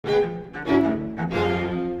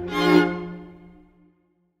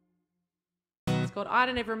it's called I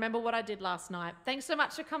Don't Even Remember What I Did Last Night. Thanks so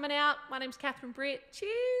much for coming out. My name's Catherine Britt.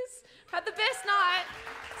 Cheers. Had the best night.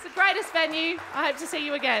 It's the greatest venue. I hope to see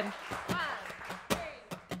you again. 1, 2,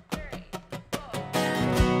 3,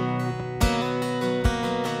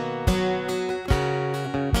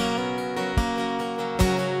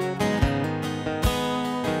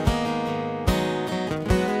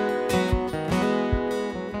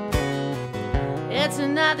 4. It's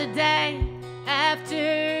another day after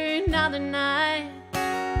another night,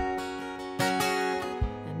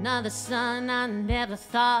 another sun I never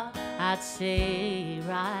thought I'd see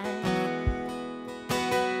right.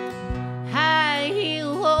 High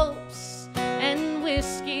heel hopes and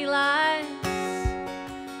whiskey lights.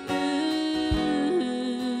 Ooh,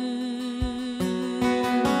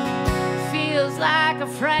 feels like a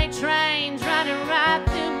freight train's running right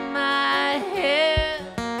through my head.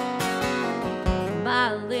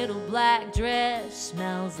 My little black dress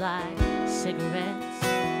smells like cigarettes.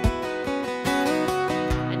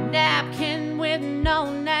 A napkin with no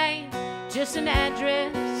name, just an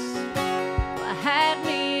address. Well, I had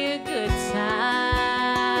me a good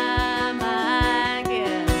time, I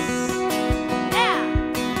guess. Yeah.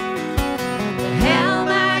 How am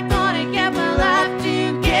I gonna get my life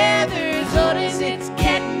together? So does it's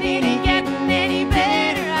getting any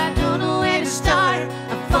better? I don't know where to start.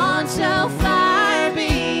 I've fallen so far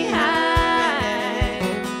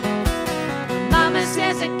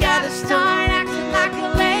says I gotta start acting like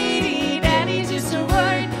a lady. Daddy's just a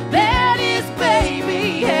word, that is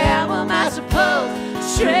baby. How am I supposed to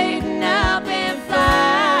straighten up and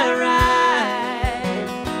fly right?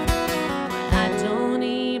 I don't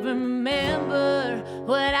even remember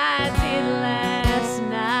what I did last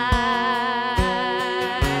night.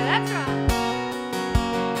 That's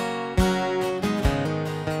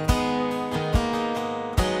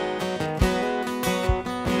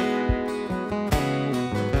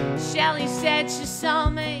Shelly said she saw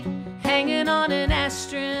me hanging on an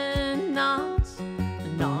astronaut,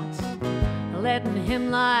 letting him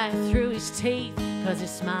lie through his teeth 'cause his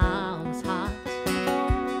smile was hot.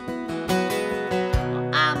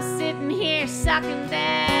 Well, I'm sitting here sucking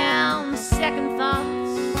down second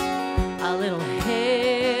thoughts, a little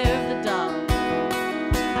hair of the dog.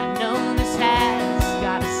 I know this has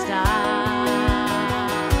gotta stop.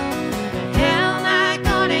 How am I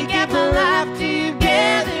gonna get my life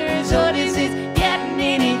together? So does it getting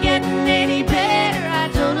any better? I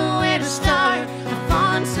don't know where to start. I've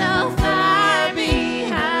fallen so far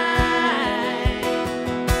behind.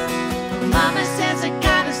 Mama says I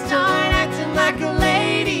gotta start acting like a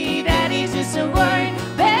lady. Daddy's just a word,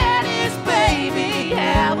 that is baby.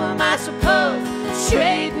 How am I supposed to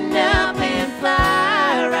straighten up and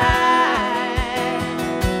fly right?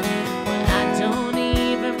 Well, I don't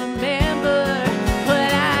even remember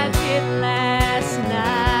what I did last night.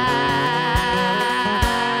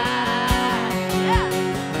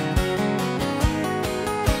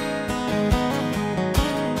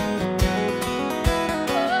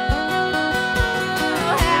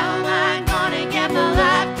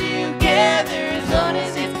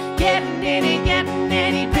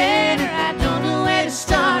 Any better? I don't know where to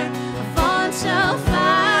start. I've fallen so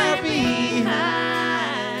far behind.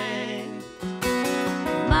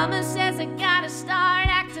 Mama says I gotta start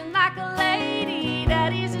acting like a lady.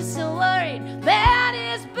 Daddy's just so worried about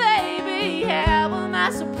his baby. How am I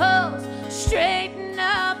supposed to straighten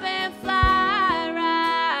up and fly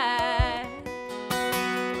right?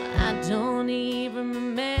 I don't even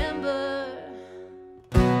remember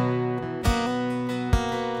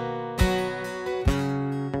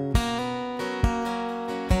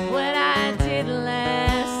what I did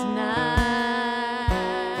last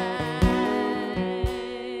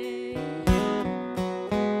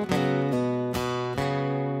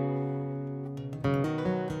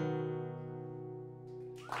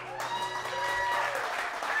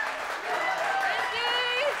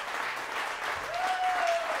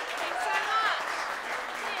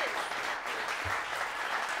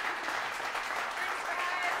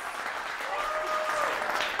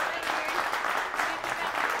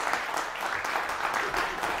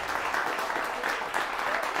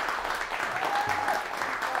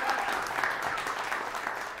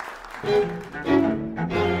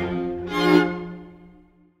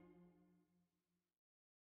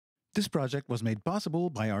This project was made possible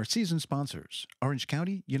by our season sponsors, Orange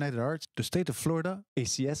County, United Arts, the State of Florida,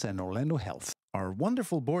 ACS, and Orlando Health. Our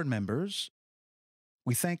wonderful board members.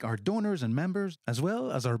 We thank our donors and members, as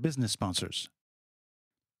well as our business sponsors.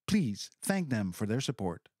 Please thank them for their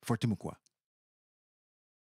support for Timucua.